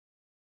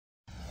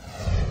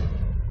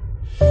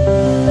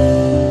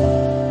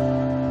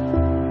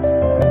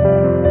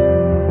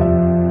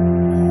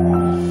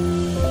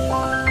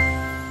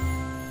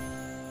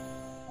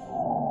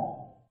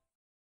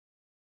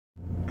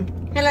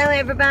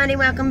everybody,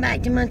 welcome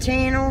back to my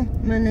channel.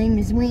 My name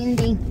is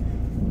Wendy.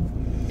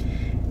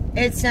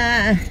 It's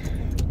I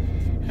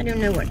don't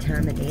know what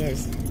time it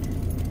is,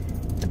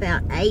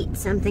 about 8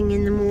 something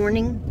in the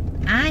morning.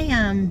 I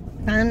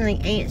finally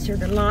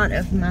answered a lot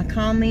of my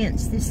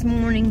comments this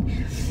morning.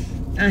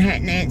 I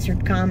hadn't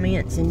answered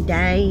comments in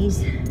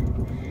days.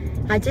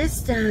 I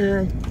just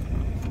have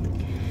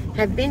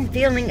been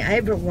feeling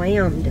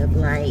overwhelmed of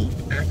late.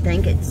 I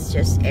think it's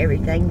just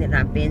everything that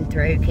I've been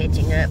through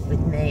catching up with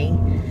me.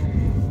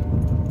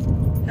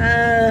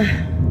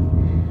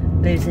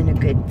 Losing a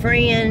good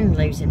friend,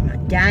 losing my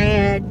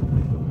dad.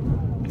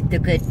 The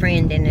good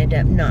friend ended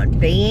up not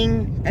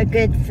being a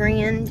good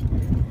friend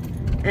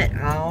at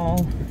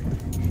all.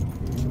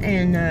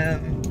 And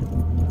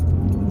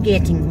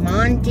getting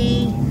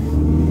Monty.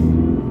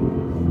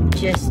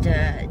 Just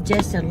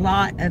a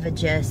lot of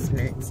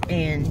adjustments.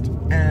 And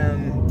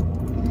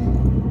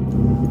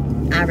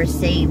I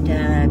received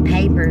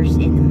papers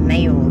in the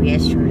mail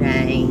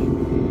yesterday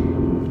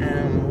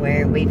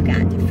where we've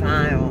got to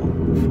file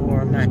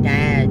for my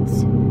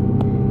dad's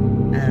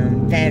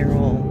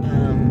federal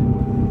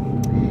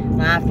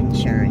life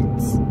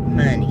insurance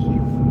money.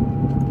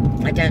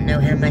 I don't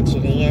know how much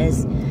it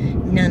is.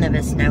 None of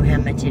us know how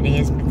much it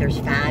is, but there's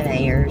 5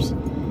 heirs.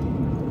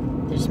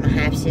 There's my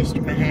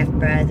half-sister, my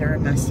half-brother,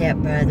 my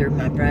step-brother,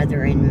 my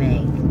brother, and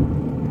me.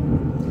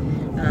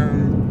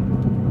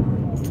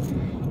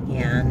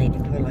 Yeah, I need to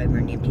pull over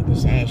and empty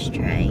this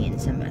ashtray in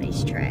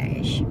somebody's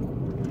trash.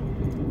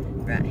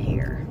 Right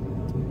here.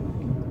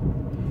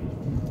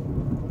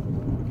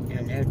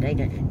 I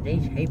know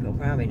these people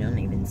probably don't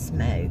even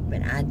smoke,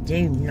 but I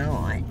do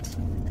not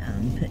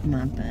put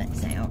my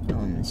butts out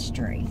on the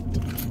street.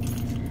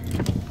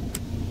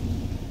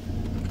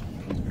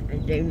 I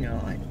do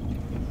not.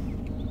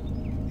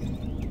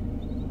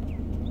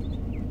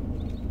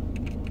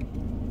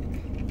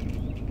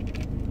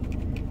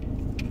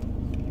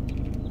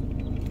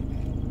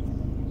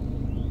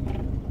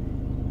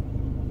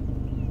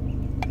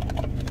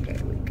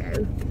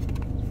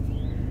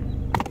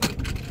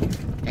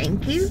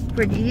 Thank you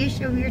for the use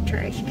of your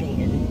trash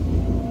can.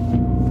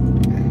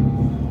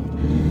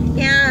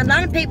 Yeah, a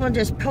lot of people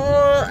just pull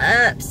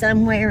up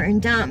somewhere and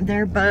dump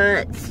their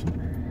butts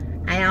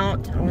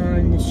out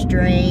on the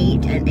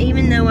street. And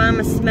even though I'm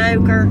a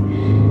smoker,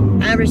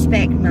 I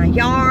respect my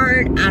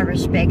yard. I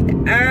respect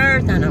the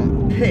earth. I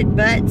don't put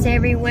butts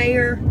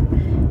everywhere.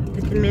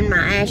 Put them in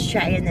my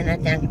ashtray and then I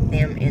dump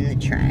them in the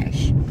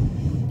trash.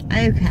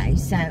 Okay,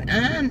 so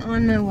I'm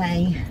on my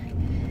way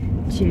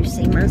to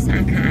see my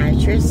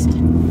psychiatrist.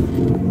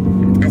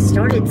 I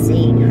started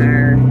seeing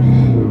her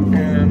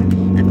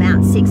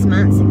about 6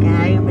 months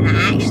ago, but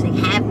I actually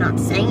have not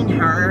seen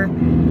her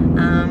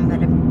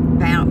but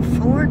about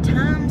 4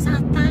 times, I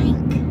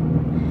think.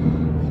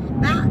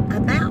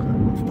 About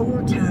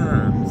 4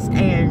 times.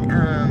 And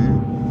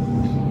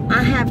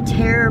I have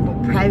terrible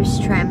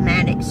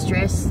post-traumatic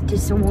stress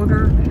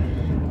disorder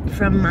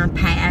from my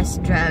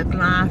past drug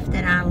life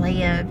that I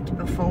lived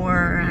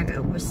before I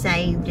was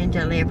saved and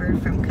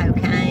delivered from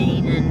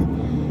cocaine. And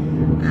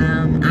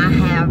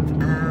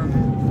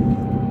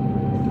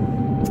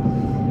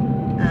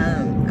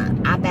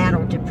I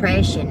battle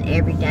depression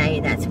every day.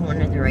 That's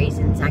one of the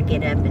reasons I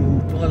get up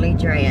and fully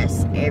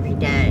dress every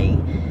day,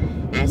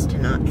 as to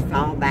not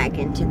fall back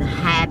into the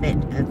habit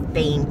of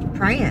being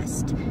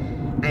depressed.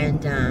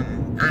 And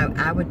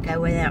I would go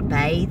without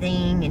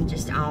bathing and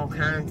just all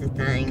kinds of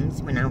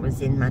things when I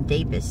was in my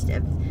deepest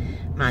of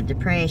my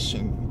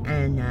depression.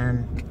 And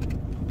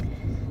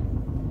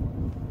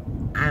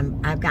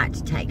I've got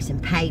to take some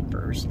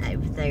papers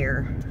over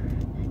there,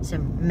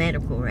 some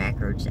medical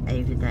records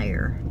over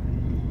there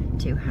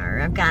to her.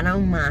 I've got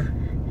on my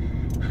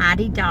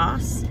Heidi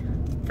Daus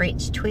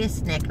French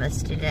twist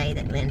necklace today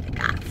that Linda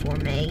got for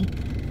me.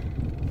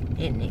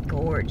 Isn't it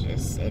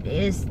gorgeous? It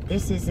is.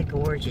 This is a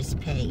gorgeous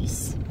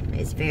piece.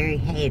 It's very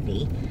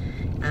heavy,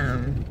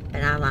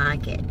 but I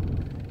like it.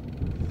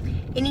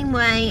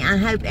 Anyway, I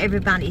hope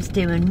everybody's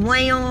doing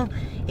well.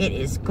 It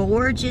is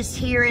gorgeous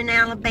here in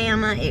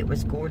Alabama. It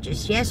was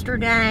gorgeous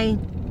yesterday.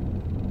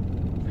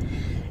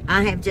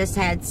 I have just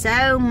had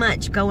so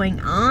much going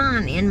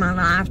on in my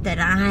life that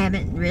I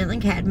haven't really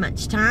had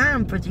much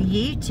time for the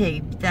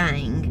YouTube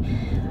thing.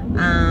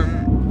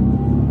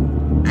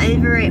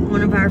 Over at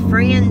one of our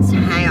friends'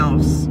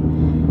 house,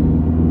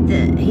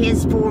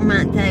 his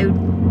 4-month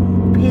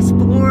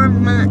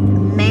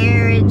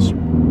marriage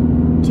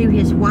to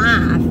his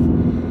wife,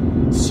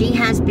 she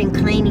has been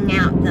cleaning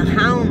out the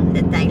home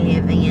that they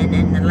live in,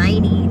 and the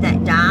lady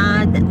that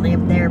died that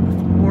lived there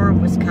before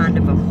was kind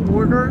of a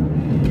hoarder,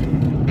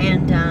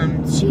 and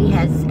she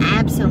has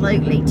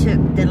absolutely took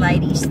the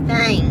lady's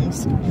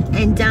things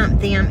and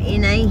dumped them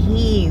in a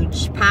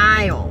huge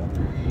pile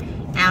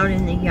out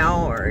in the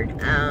yard.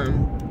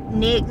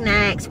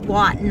 Knickknacks,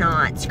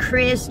 whatnots,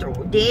 crystal,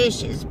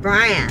 dishes,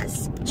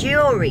 brass,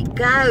 jewelry,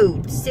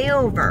 gold,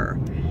 silver.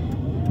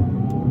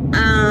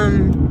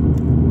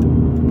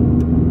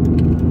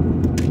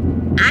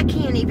 I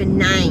can't even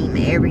name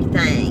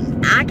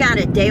everything. I I got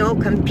a Dell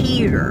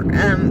computer,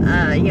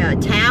 a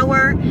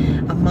tower,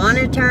 a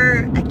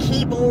monitor, a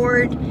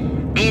keyboard,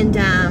 and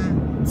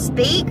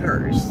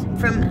speakers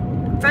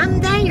from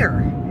there.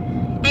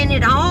 And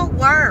it all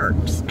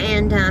works.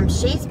 And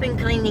she's been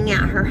cleaning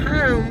out her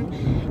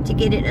home to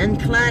get it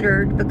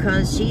uncluttered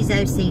because she's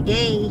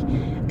OCD,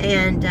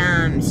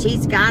 and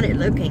she's got it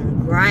looking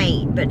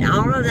great. But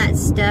all of that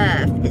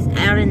stuff is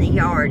out in the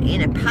yard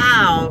in a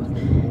pile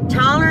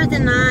taller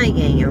than I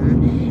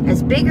am,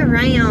 as big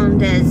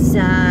around as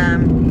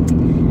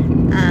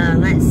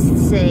let's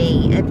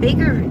see, as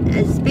big around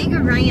as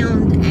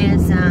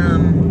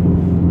well,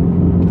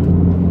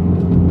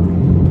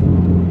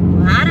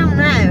 I don't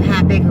know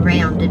how big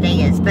around it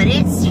is, but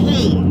it's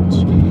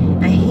huge,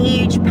 a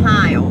huge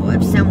pile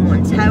of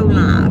someone's whole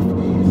life.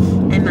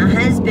 And my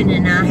husband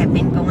and I have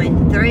been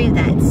going through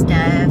that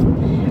stuff,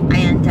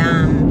 and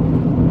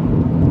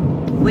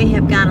we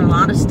have got a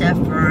lot of stuff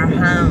for our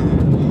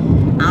home.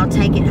 I'll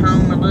take it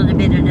home a little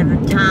bit at a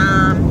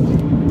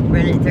time,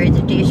 run it through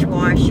the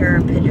dishwasher,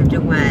 and put it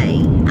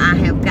away. I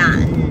have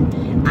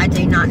gotten, I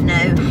do not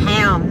know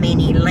how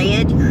many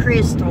lead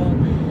crystal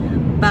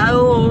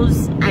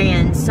bowls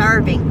and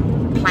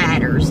serving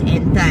platters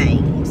and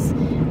things.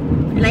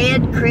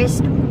 Lead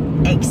crystal,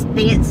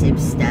 expensive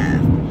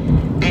stuff.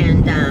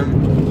 And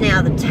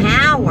now the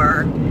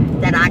tower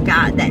that I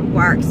got that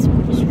works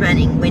is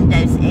running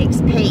Windows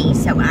XP,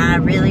 so I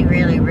really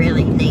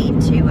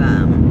need to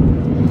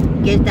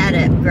get that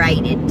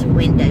upgraded to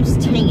Windows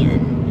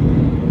 10.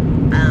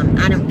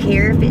 I don't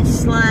care if it's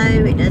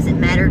slow, it doesn't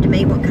matter to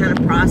me what kind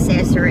of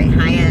processor it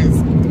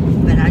has,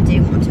 but I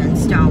do want to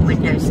install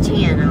Windows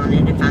 10 on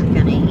it if I'm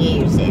going to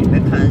use it,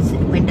 because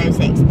Windows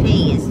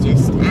XP is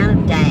just out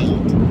of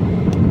date,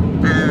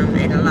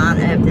 and a lot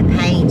of the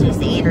pages,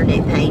 the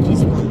internet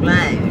pages, won't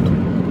load.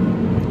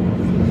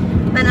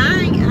 But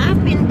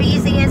I've been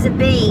busy as a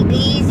bee,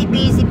 busy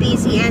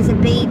as a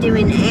bee,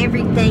 doing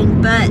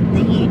everything but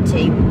the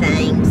YouTube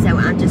thing. So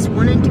I just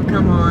wanted to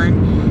come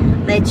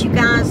on, let you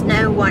guys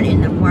know what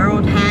in the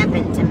world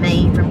happened to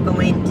me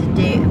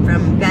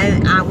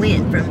I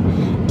went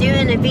from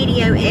doing a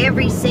video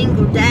every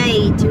single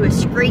day to a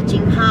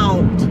screeching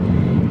halt,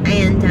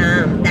 and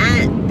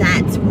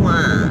that's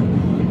why.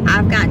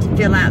 I've got to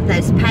fill out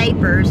those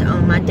papers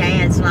on my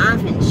dad's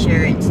life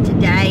insurance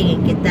today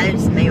and get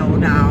those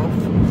mailed off.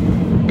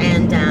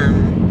 And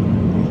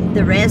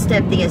the rest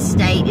of the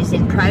estate is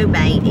in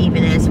probate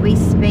even as we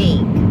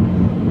speak.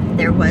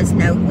 There was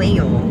no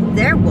will.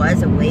 There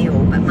was a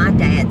will, but my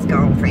dad's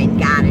girlfriend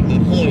got it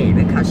and hid it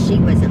because she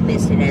wasn't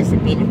listed as a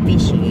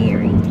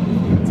beneficiary.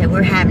 So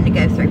we're having to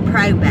go through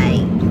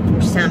probate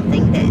for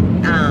something that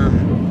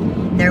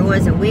there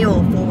was a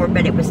will for,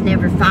 but it was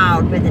never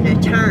filed with an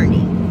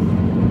attorney.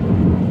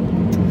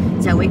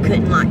 So we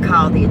couldn't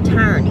call the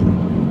attorney.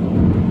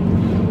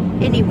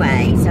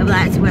 Anyway, so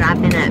that's what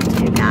I've been up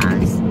to,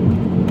 guys.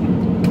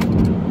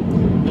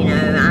 You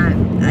know,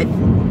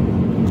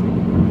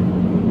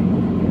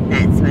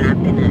 that's what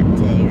I've been up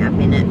to. I've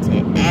been up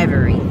to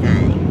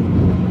everything.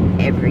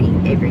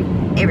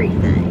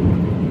 Everything.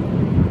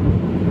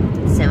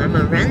 So I'm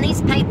going to run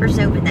these papers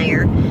over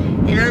there.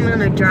 Then I'm going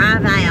to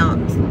drive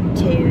out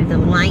to the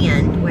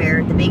land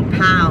where the big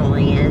pile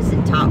is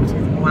and talk to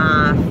the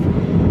wife.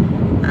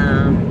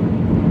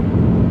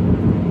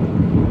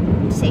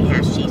 See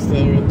how she's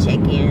doing,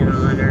 check in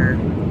on her.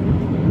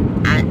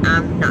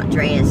 I'm not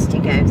dressed to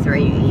go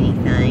through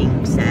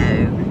anything, so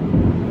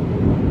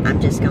I'm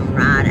just going to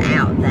ride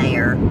out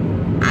there.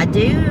 I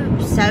do,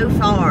 so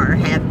far,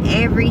 have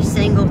every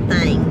single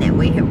thing that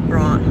we have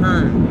brought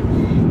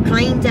home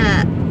cleaned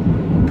up,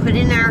 put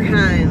in our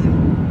home,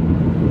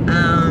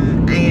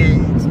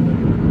 and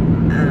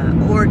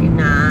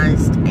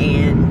organized,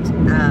 and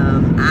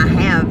I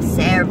have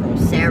several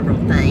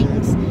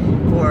things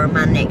for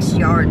my next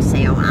yard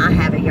sale. I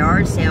have a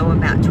yard sale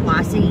about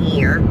twice a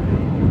year,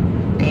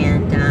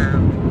 and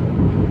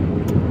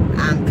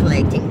I'm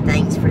collecting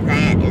things for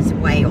that as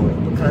well,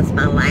 because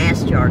my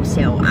last yard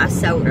sale I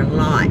sold a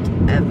lot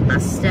of my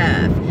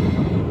stuff,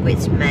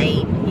 which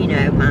made, you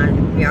know, my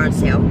yard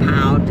sale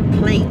pile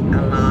deplete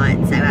a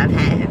lot. So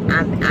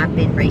I've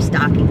been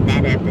restocking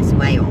that up as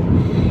well.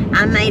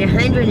 I made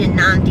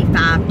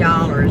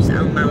 $195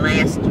 on my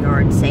last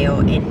yard sale,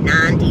 and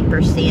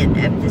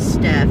 90% of the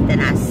stuff that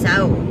I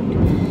sold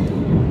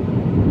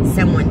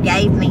someone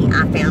gave me,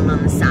 I found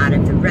on the side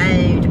of the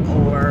road,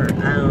 or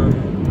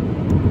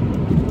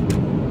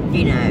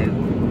you know,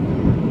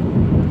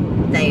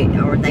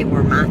 they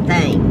were my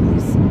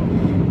things.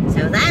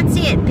 So that's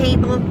it,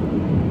 people.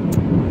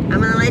 I'm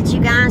gonna let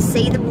you guys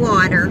see the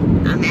water.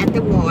 I'm at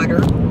the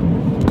water.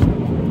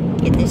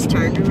 Get this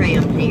turned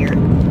around here.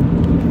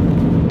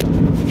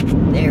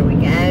 There we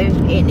go.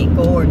 Isn't it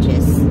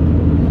gorgeous?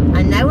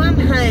 I know I'm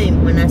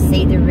home when I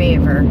see the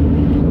river.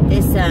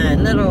 This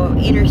little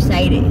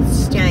interstate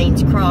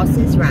exchange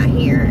crosses right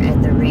here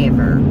at the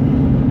river.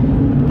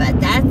 But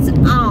that's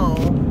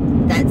all.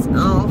 That's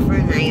all for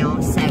now.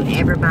 So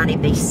everybody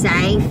be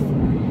safe,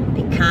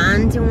 be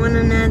kind to one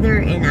another,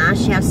 and I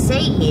shall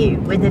see you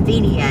with a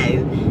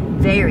video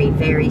very,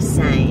 very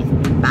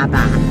soon.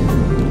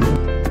 Bye-bye.